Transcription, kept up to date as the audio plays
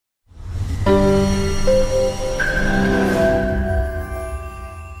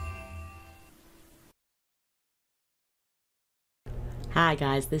Hi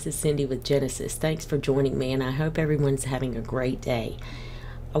guys, this is Cindy with Genesis. Thanks for joining me, and I hope everyone's having a great day.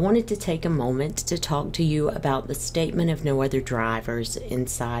 I wanted to take a moment to talk to you about the statement of no other drivers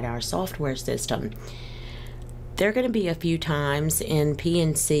inside our software system. There are going to be a few times in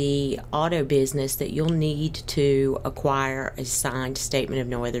P&C auto business that you'll need to acquire a signed statement of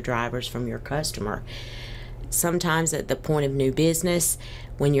no other drivers from your customer. Sometimes at the point of new business,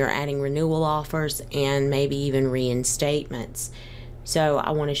 when you're adding renewal offers and maybe even reinstatements. So I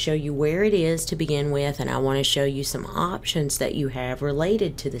want to show you where it is to begin with, and I want to show you some options that you have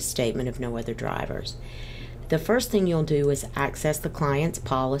related to the statement of no other drivers. The first thing you'll do is access the client's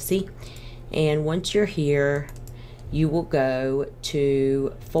policy, and once you're here, you will go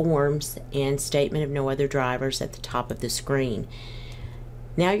to Forms and Statement of No Other Drivers at the top of the screen.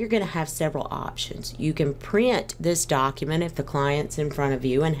 Now you're going to have several options. You can print this document if the client's in front of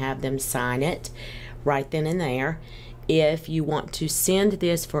you and have them sign it right then and there. If you want to send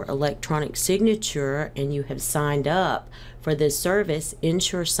this for electronic signature and you have signed up for this service,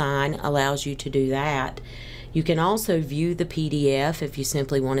 InsureSign allows you to do that. You can also view the PDF if you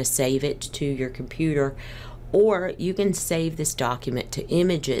simply want to save it to your computer, or you can save this document to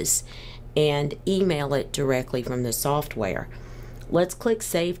images and email it directly from the software. Let's click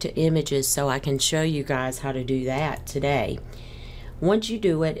Save to Images so I can show you guys how to do that today. Once you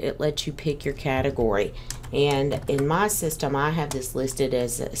do it, it lets you pick your category. And in my system, I have this listed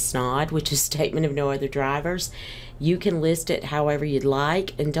as a SNOD, which is Statement of No Other Drivers. You can list it however you'd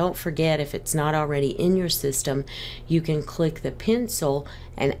like, and don't forget, if it's not already in your system, you can click the pencil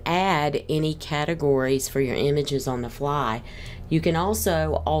and add any categories for your images on the fly. You can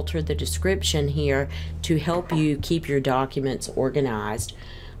also alter the description here to help you keep your documents organized.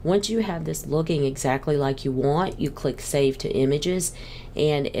 Once you have this looking exactly like you want, you click Save to Images,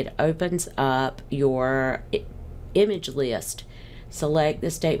 and it opens up your image list. Select the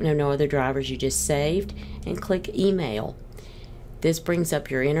Statement of No Other Drivers you just saved and click Email. This brings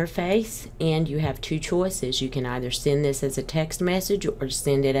up your interface, and you have two choices. You can either send this as a text message or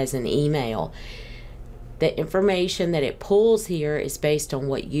send it as an email. The information that it pulls here is based on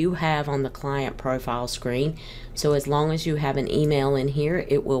what you have on the client profile screen. So as long as you have an email in here,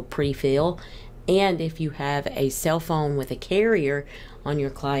 it will pre-fill. And if you have a cell phone with a carrier on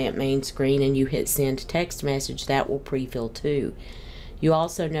your client main screen and you hit send text message, that will pre-fill too. You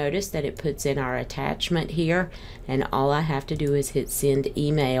also notice that it puts in our attachment here, and all I have to do is hit send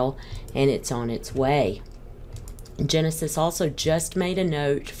email and it's on its way. Genesis also just made a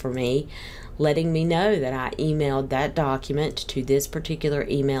note for me letting me know that I emailed that document to this particular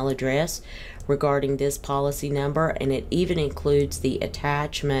email address regarding this policy number, and it even includes the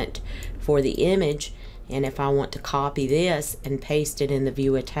attachment for the image. And if I want to copy this and paste it in the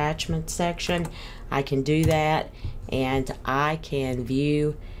View Attachment section, I can do that, and I can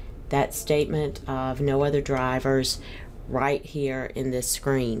view that statement of no other drivers right here in this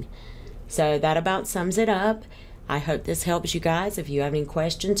screen. So that about sums it up. I hope this helps you guys. If you have any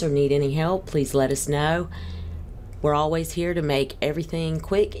questions or need any help, please let us know. We're always here to make everything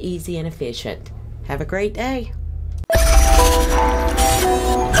quick, easy, and efficient. Have a great day.